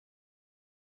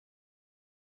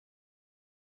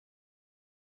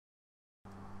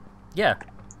Yeah.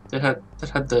 That had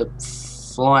the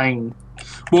flying.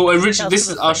 Well, originally this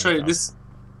is. I'll show you this.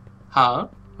 Huh?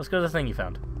 Let's go to the thing you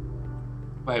found.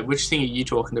 Wait, which thing are you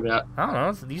talking about? I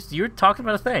don't know. You were talking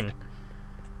about a thing.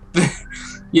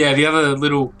 Yeah, the other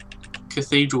little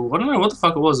cathedral. I don't know what the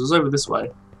fuck it was. It was over this way.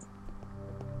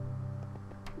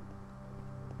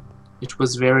 It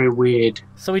was very weird.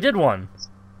 So we did one.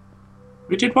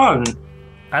 We did one.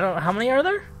 I don't. How many are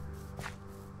there?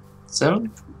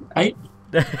 7, 8,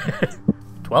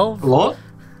 12. a lot.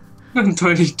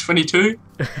 20, 22.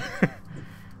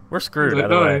 We're screwed. I don't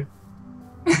know.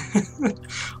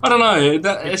 I don't know.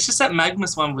 It's just that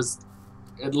Magmus one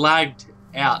it lagged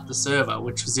out the server,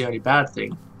 which was the only bad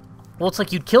thing. Well, it's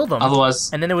like you'd kill them,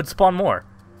 otherwise, and then it would spawn more.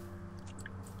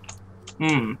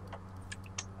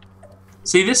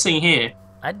 See this thing here?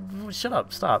 Shut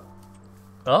up. Stop.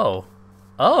 Oh.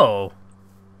 Oh.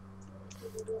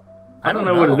 I don't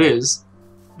know what it is.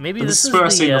 Maybe this is where I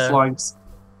seen the flying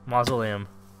Mausoleum.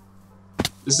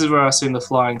 This is where I seen the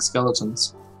flying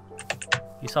skeletons.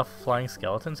 You saw flying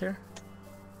skeletons here?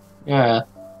 Yeah.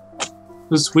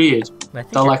 It was weird. I think they're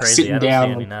you're like crazy. sitting I don't down.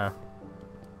 see any now.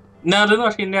 No, they're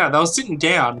not here now. They were sitting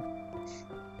down,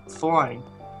 flying.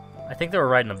 I think they were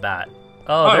riding a bat.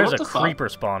 Oh, there's a creeper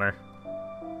spawner.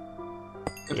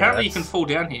 Apparently, you can fall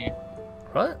down here.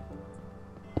 What?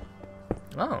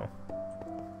 Oh.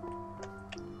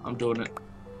 I'm doing it.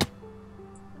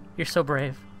 You're so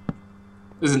brave.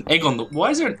 There's an egg on the.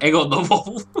 Why is there an egg on the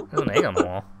wall? There's an egg on the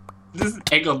wall. There's an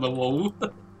egg on the wall.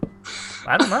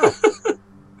 I don't know.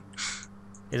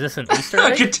 Is this an Easter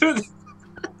egg? I can do it.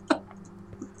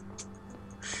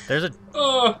 There's a.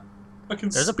 Oh, I can.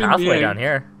 There's a pathway down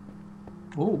here.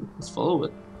 Oh, let's follow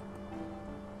it.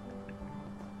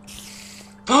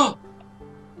 Oh!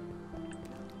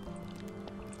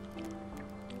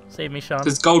 Save me, Sean.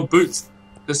 There's gold boots.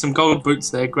 There's some gold boots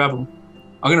there. Grab them.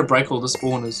 I'm gonna break all the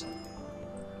spawners.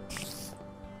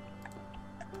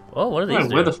 Oh, what are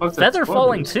these? Where the fuck? Feather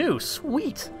falling too.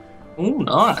 Sweet. Oh,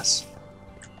 nice.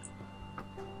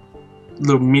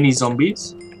 Little mini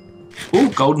zombies. Oh,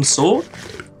 golden sword.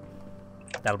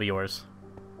 That'll be yours.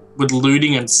 With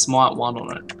looting and smite 1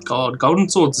 on it. God, golden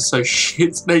swords are so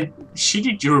shit. They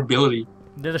shitty durability.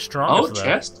 They're the strongest. Oh,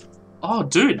 chest. Oh,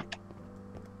 dude.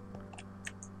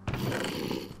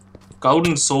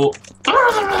 Golden sword.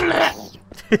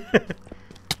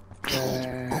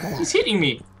 He's hitting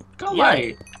me. Go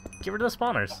away. Get rid of the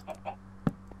spawners.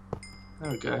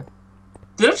 There we go.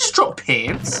 Did I just drop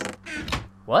pants?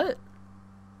 What?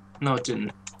 No, it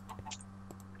didn't.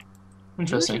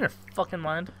 Interesting. You losing your fucking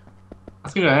mind? I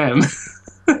think I am.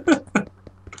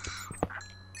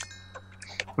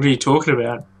 What are you talking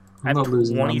about? I'm not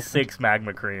losing 26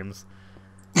 magma creams.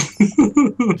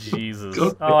 Jesus.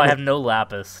 God. Oh, I have no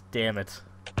lapis. Damn it.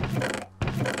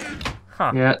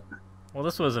 Huh. Yeah. Well,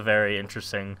 this was a very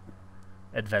interesting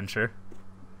adventure.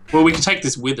 Well, we can take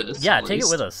this with us. Yeah, take it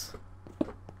with us.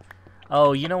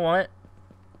 Oh, you know what?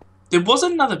 There was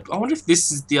another... I wonder if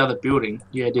this is the other building.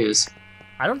 Yeah, it is.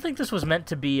 I don't think this was meant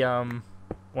to be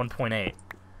 1.8.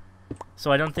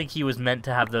 So I don't think he was meant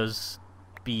to have those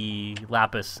be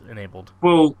lapis enabled.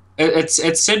 Well, it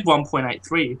said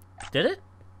 1.83. Did it?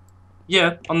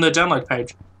 Yeah, on the download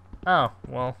page. Oh,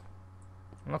 well.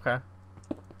 Okay.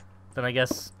 Then I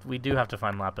guess we do have to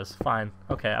find lapis. Fine.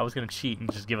 Okay, I was gonna cheat and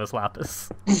just give us lapis.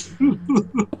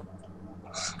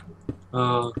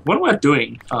 What am I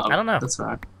doing? I don't know. That's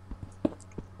right.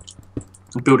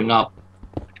 I'm building up.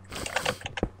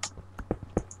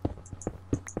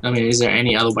 I mean, is there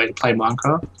any other way to play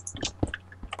Minecraft?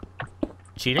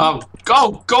 Cheating? Oh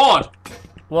God!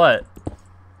 What?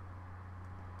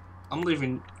 I'm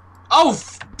leaving. Oh,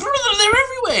 brother, they're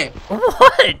everywhere!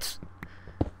 What?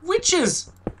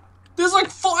 Witches! There's like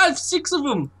 5, 6 of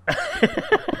them!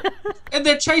 And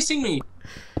they're chasing me!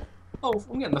 Oh,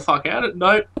 I'm getting the fuck out of it.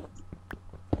 Nope.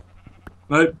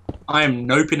 Nope. I am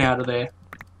noping out of there.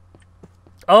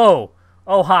 Oh!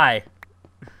 Oh, hi.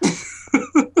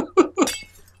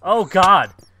 Oh,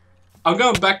 God. I'm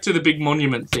going back to the big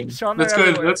monument thing. Sean, let's go.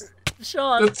 everywhere. Let's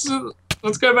Sean. let's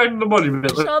go back to the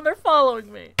monument. Sean, they're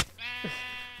following me.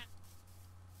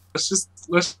 Let's just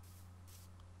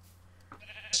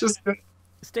go.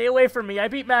 Stay away from me. I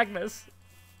beat Magmus.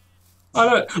 I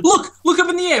don't. Look up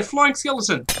in the air, flying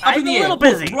skeleton. Up in the air. I'm a little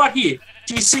busy. Look, right here.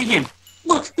 Do you see him?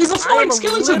 Look, there's a flying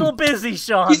skeleton. I'm a little busy,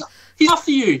 Sean. He's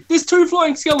after you. There's 2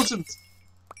 flying skeletons.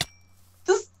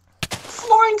 There's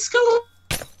flying skeletons.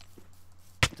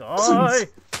 Die.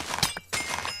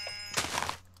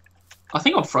 I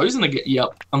think I'm frozen again.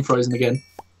 Yep, I'm frozen again.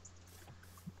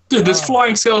 Dude, there's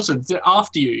flying skeletons. They're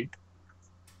after you.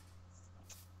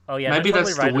 Oh yeah, maybe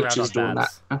that's the witches doing that.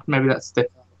 Maybe that's the.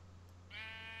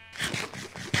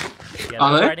 Yeah,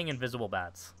 Are they're they? fighting invisible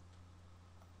bats.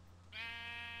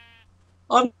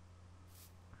 I've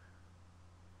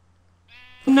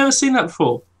never seen that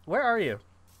before. Where are you?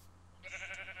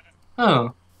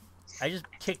 Oh. I just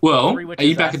kicked Well, 3 are witches'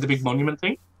 you back at the big asses. monument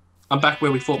thing? I'm back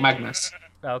where we fought Magmus.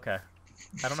 Oh, okay.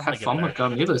 I don't know how to Have get fun there. with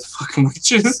going near those fucking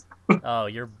witches. Oh,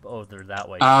 they're that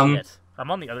way. Um, Shit.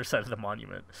 I'm on the other side of the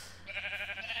monument.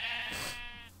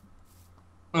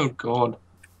 Oh god.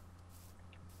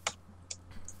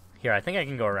 Here, I think I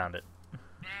can go around it.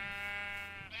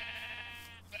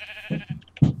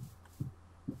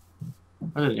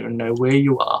 I don't even know where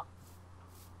you are.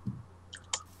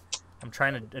 I'm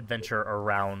trying to adventure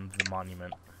around the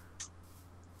monument.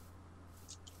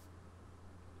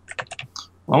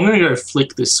 Well, I'm gonna go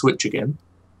flick this switch again.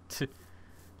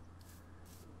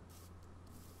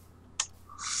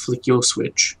 Flick your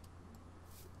switch.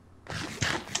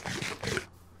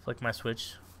 Flick my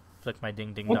switch. Flick my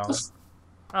ding ding What dong. the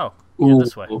Oh, yeah,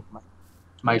 this way.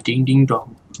 My ding ding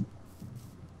dong.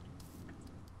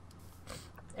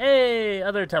 Hey,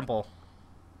 other temple.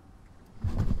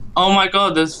 Oh my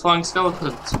god, there's flying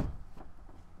skeletons.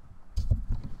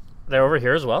 They're over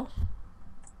here as well?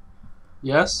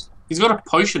 Yes? He's got a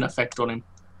potion effect on him.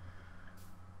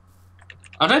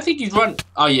 I don't think he's run.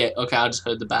 Oh yeah, okay, I just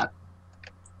heard the bat.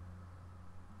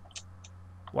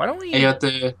 Why don't we... Are you at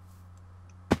the...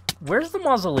 Where's the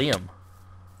mausoleum?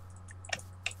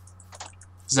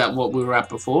 Is that what we were at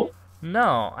before?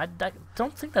 No, I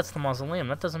don't think that's the mausoleum.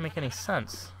 That doesn't make any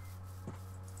sense.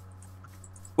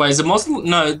 Wait, is the mausoleum?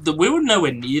 No, we were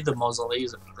nowhere near the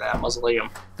mausoleum.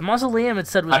 The mausoleum, it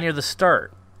said, was near the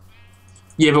start.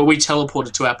 Yeah, but we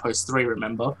teleported to Outpost 3,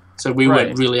 remember? So we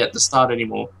weren't really at the start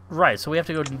anymore. Right, so we have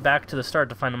to go back to the start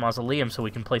to find the mausoleum so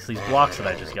we can place these blocks that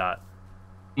I just got.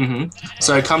 Mm-hmm.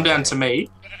 So come down to me.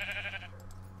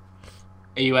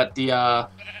 Are you at the, I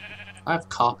have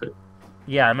carpet.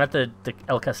 Yeah, I'm at the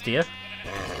El Castillo.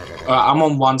 I'm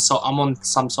on one side. I'm on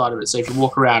some side of it. So if you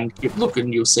walk around, keep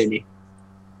looking, you'll see me.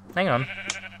 Hang on. A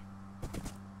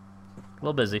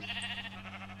little busy.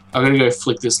 I'm gonna go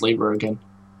flick this lever again.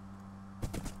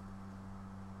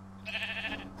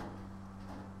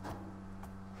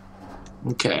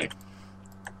 Okay.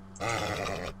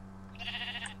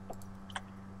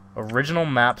 Original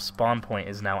map spawn point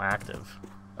is now active.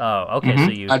 Oh, okay,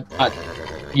 so you...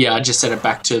 Yeah, I just set it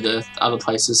back to the other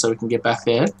places so we can get back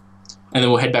there. And then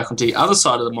we'll head back onto the other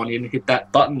side of the monument and hit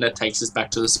that button that takes us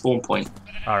back to the spawn point.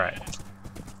 Alright.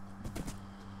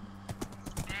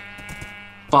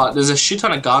 But there's a shit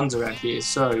ton of gardens around here,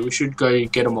 so we should go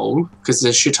get them all, because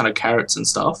there's a shit ton of carrots and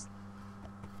stuff.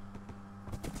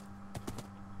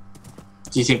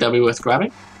 Do you think that'd be worth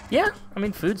grabbing? Yeah, I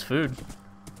mean, food's food.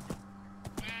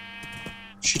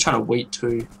 Shit ton of wheat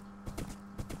too.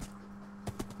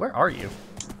 Where are you?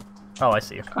 Oh, I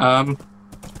see you.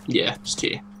 Yeah, just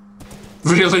here.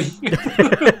 Really?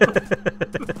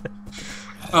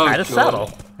 Oh, I had a God.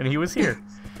 saddle, and he was here.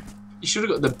 You should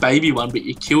have got the baby one, but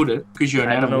you killed it because you're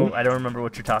an animal. I don't remember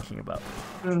what you're talking about.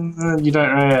 You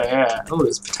don't know, yeah. Oh,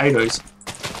 there's potatoes.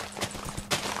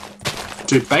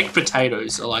 Dude, baked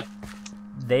potatoes are like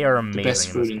They are amazing the best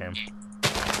in food this in game.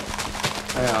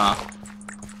 They are.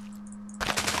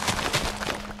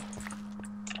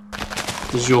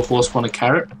 Does your horse want a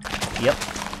carrot? Yep.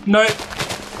 No.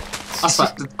 I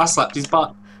slapped his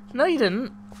butt. No, you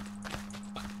didn't.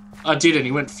 I did, and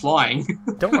he went flying.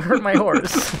 Don't hurt my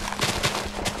horse.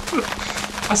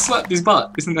 I slapped his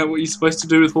butt. Isn't that what you're supposed to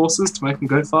do with horses to make them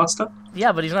go faster?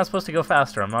 Yeah, but he's not supposed to go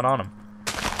faster. I'm not on him.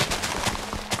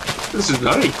 This is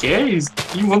no, he cares.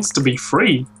 He wants to be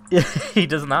free. He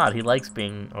does not. He likes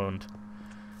being owned.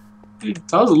 He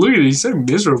does. Look at it. He's so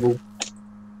miserable.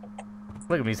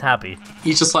 Look at him. He's happy.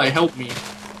 He's just like, help me.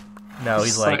 No,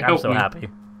 he's like, I'm help so me. happy.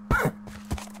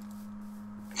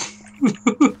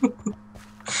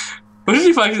 What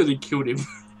if I accidentally killed him?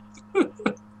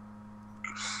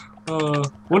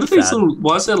 What are these sad. little...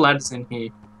 Why is there ladders in here?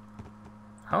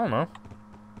 I don't know.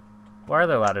 Why are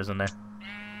there ladders in there?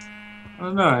 I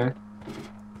don't know.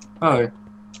 Oh.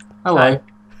 Hello.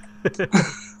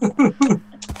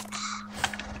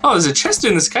 Oh, there's a chest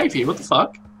in this cave here. What the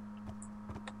fuck?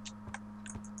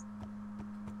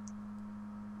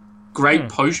 Great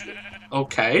potion.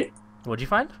 Okay. What'd you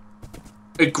find?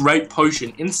 A great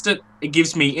potion. Instant. It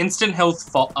gives me instant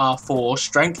health 4,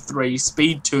 strength 3,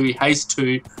 speed 2, haste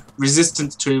 2,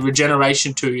 resistance 2,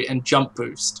 regeneration 2, and jump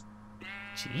boost.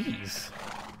 Jeez.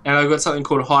 And I've got something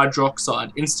called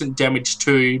hydroxide, instant damage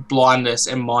 2, blindness,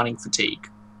 and mining fatigue.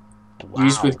 Wow.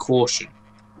 Used with caution.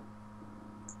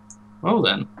 Well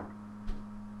then.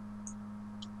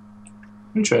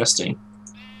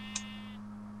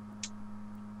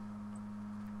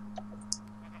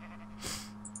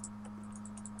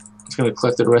 It's going to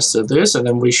collect the rest of this, and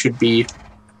then we should be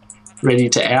ready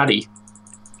to Audi.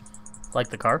 Like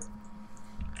the car?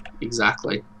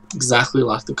 Exactly. Exactly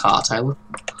like the car, Taylor.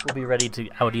 We'll be ready to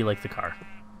Audi like the car.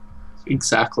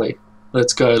 Exactly.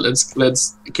 Let's go.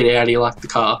 Let's get Audi like the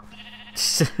car.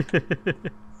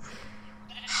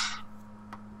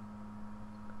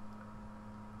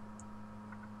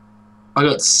 I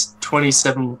got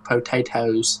 27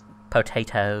 potatoes.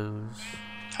 Potatoes.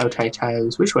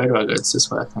 Potatoes. Which way do I go? It's this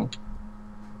way, I think.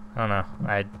 I don't know.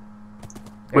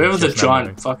 Where are the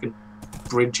giant fucking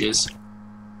bridges?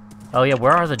 Oh yeah,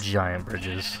 where are the giant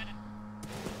bridges?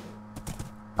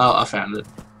 Oh, I found it.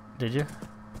 Did you?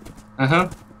 Uh-huh.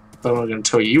 But I'm not going to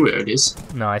tell you where it is.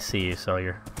 No, I see you,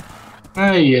 Sawyer.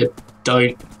 No, you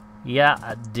don't. Yeah,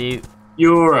 I do.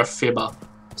 You're a fibber.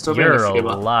 Stop being a fibber. You're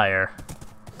a liar.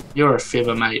 You're a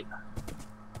fibber, mate.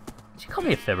 Did you call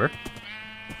me a fibber?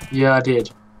 Yeah, I did.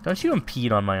 Don't you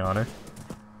impede on my honor?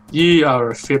 You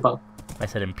are a fibber. I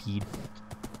said impede.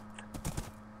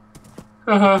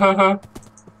 Ha ha ha ha.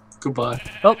 Goodbye.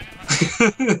 Oh!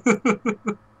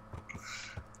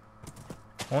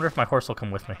 I wonder if my horse will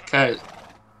come with me. Okay.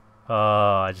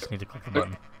 Oh, I just need to click the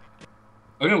button.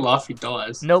 I'm gonna laugh if he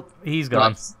dies. Nope, he's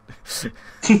gone.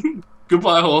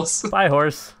 Goodbye, horse. Bye,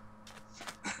 horse.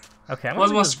 Okay,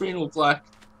 Why's my screen all black?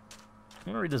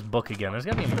 I'm gonna read this book again. There's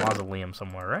gotta be a mausoleum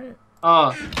somewhere, right?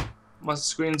 Oh, my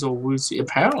screen's all woozy.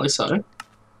 Apparently so.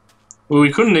 Well,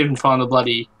 we couldn't even find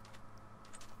the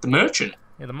merchant.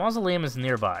 Yeah, the mausoleum is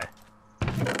nearby.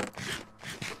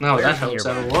 No, that helps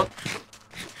out a lot.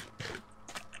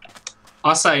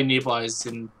 I say nearby is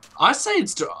in. I'd say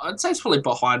it's probably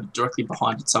directly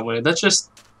behind it somewhere. That's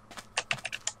just.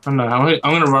 I don't know. I'm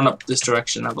gonna run up this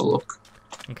direction and have a look.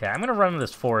 Okay, I'm gonna run into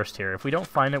this forest here. If we don't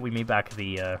find it, we meet back at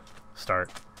the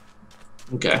start.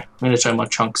 Okay, I'm gonna turn my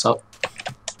chunks up.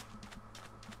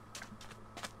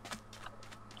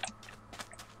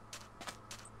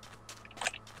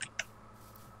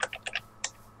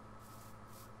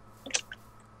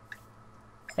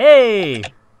 Hey!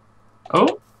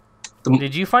 Oh?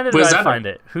 Did you find it or did I find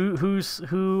it? Who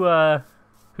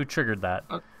triggered that?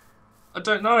 I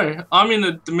don't know. I'm in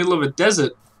the middle of a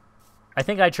desert. I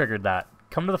think I triggered that.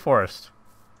 Come to the forest.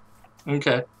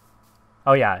 Okay.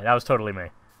 Oh yeah, that was totally me.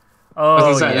 Oh, I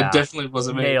was gonna say, yeah. it definitely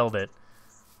wasn't me. Nailed it.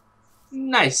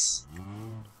 Nice.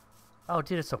 Oh,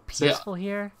 dude, it's so peaceful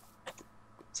here.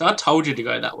 So I told you to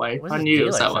go that way. What's I knew it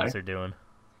was that way. sensor doing?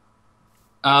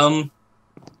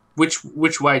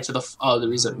 Which way to the? Oh,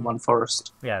 there isn't one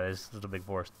forest. Yeah, there's a big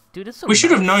forest. Dude, it's so. We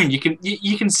should have known. You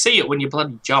can see it when you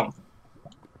bloody jump.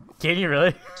 Can you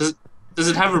really? Does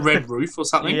it have a red roof or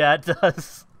something? Yeah, it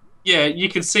does. Yeah, you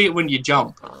can see it when you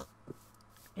jump.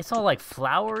 It's all like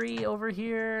flowery over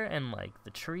here, and like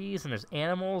the trees, and there's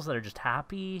animals that are just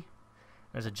happy.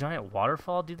 There's a giant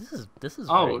waterfall, dude. This is.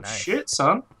 Oh very nice. shit,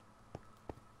 son!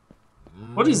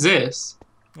 What is this?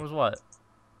 What was what?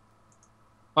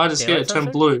 I just hear it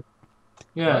turn blue.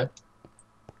 Yeah. What?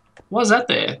 Why is that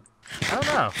there? I don't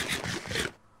know.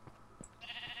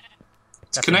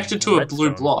 It's connected to a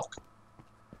blue block.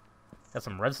 Got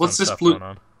some redstone stuff going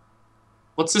on.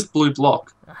 What's this blue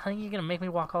block? I think you're gonna make me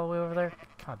walk all the way over there?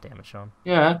 God damn it, Sean.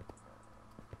 Yeah.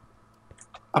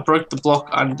 I broke the block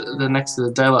under the next to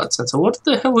the daylight sensor. What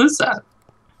the hell is that?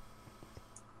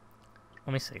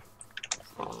 Let me see.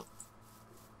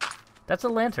 That's a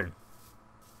lantern.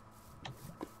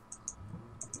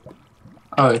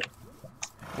 Oh.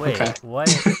 Wait, okay. what?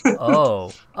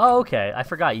 Oh, okay. I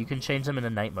forgot. You can change them into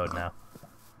night mode now.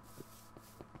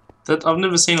 I've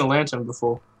never seen a lantern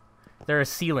before. They're a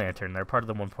sea lantern. They're part of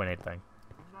the 1.8 thing.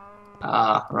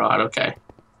 Ah, right. Okay.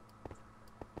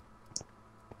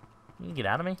 You can get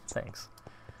out of me? Thanks.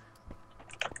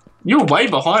 You're way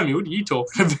behind me. What are you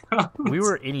talking about? We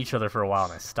were in each other for a while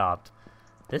and I stopped.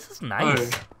 This is nice. Oh.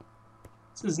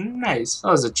 This is nice. Oh,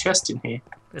 there's a chest in here.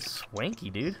 It's swanky,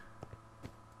 dude.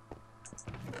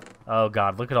 Oh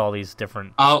god, look at all these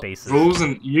different spaces. Rules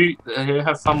and you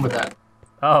have fun with that.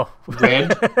 Oh.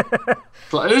 Red.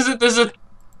 There's a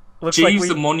Looks Jeeves like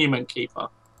the Monument Keeper.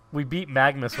 We beat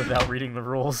Magmus without reading the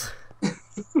rules.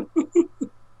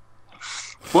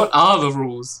 What are the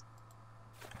rules?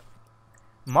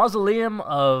 Mausoleum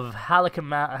of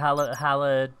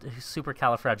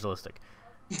supercalifragilistic.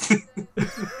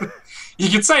 You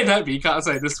can say that, but you can't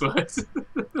say this word.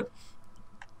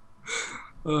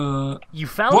 You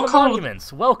found the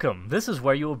monuments. Welcome. This is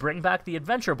where you will bring back the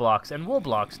adventure blocks and wool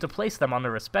blocks to place them on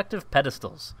their respective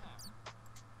pedestals.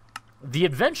 The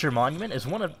adventure monument is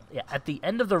at the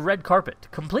end of the red carpet.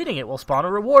 Completing it will spawn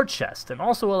a reward chest and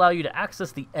also allow you to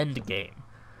access the end game.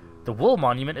 The wool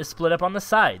monument is split up on the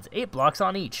sides, 8 blocks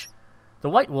on each. The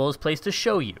white wool is placed to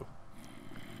show you.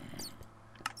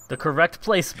 The correct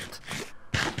placement.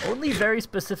 Only very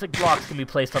specific blocks can be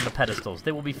placed on the pedestals.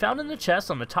 They will be found in the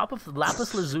chest on the top of the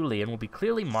lapis lazuli and will be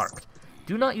clearly marked.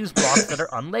 Do not use blocks that are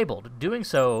unlabeled. Doing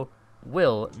so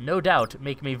will, no doubt,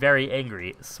 make me very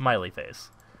angry. Smiley face.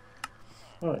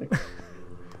 Right.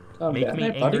 Make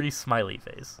me angry, smiley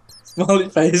face. Smiley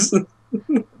face.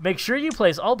 Make sure you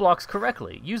place all blocks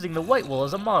correctly, using the white wool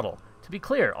as a model. To be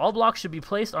clear, all blocks should be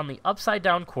placed on the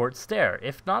upside-down quartz stair.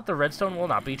 If not, the redstone will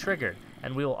not be triggered,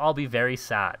 and we will all be very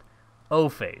sad.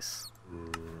 O-face.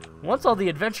 Once all the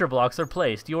adventure blocks are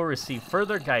placed, you will receive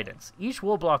further guidance. Each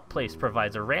wool block placed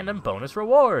provides a random bonus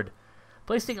reward.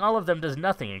 Placing all of them does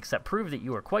nothing except prove that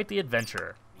you are quite the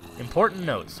adventurer. Important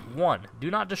notes. 1.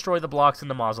 Do not destroy the blocks in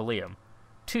the mausoleum.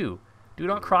 2. Do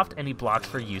not craft any blocks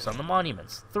for use on the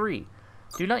monuments. 3.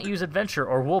 Do not use adventure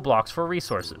or wool blocks for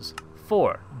resources.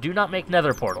 4. Do not make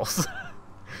nether portals.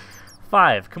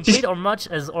 5. Complete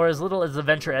as little as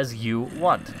adventure as you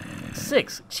want.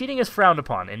 6. Cheating is frowned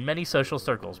upon in many social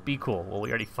circles. Be cool. Well, we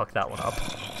already fucked that one up.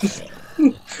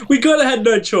 We kinda had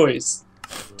no choice,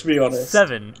 to be honest.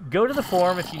 7. Go to the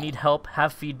forum if you need help,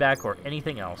 have feedback, or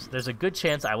anything else. There's a good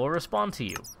chance I will respond to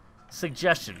you.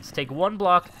 Suggestions. Take one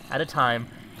block at a time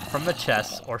from the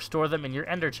chests or store them in your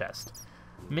ender chest.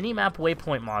 Minimap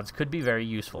waypoint mods could be very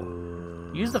useful.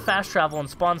 Use the fast travel and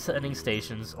spawn setting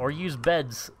stations, or use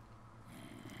beds.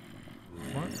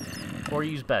 What? Or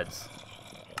use beds.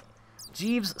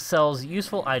 Jeeves sells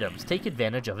useful items. Take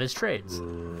advantage of his trades.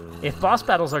 If boss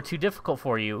battles are too difficult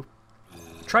for you,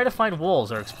 try to find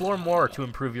wolves or explore more to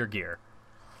improve your gear.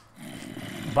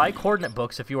 Buy coordinate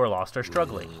books if you are lost or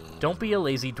struggling. Don't be a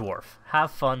lazy dwarf.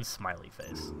 Have fun, smiley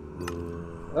face.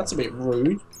 That's a bit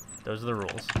rude. Those are the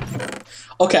rules.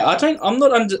 Okay, I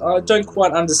don't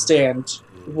quite understand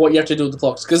what you have to do with the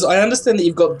blocks, because I understand that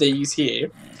you've got these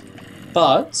here,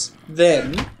 but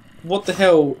then what the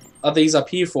hell are these up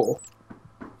here for?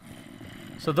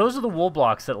 So those are the wool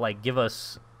blocks that like give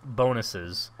us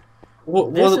bonuses.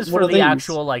 What is for are the these?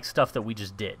 actual like stuff that we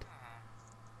just did.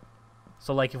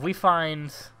 So like if we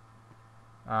find,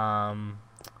 I'm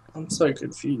so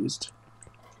confused.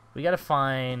 We gotta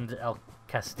find El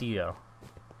Castillo.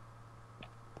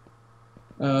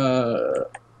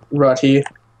 Right here.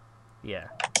 Yeah.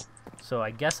 So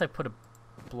I guess I put a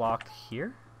block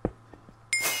here.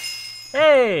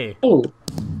 Hey! Oh.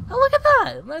 Oh, look at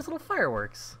that! Nice little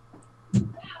fireworks.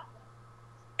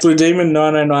 Blue Demon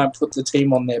 909 put the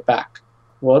team on their back.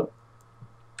 What?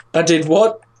 I did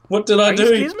what? What did I do?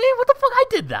 Excuse me? What the fuck? I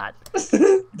did that.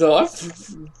 No,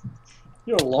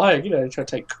 you're a liar. You don't try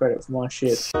to take credit for my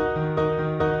shit.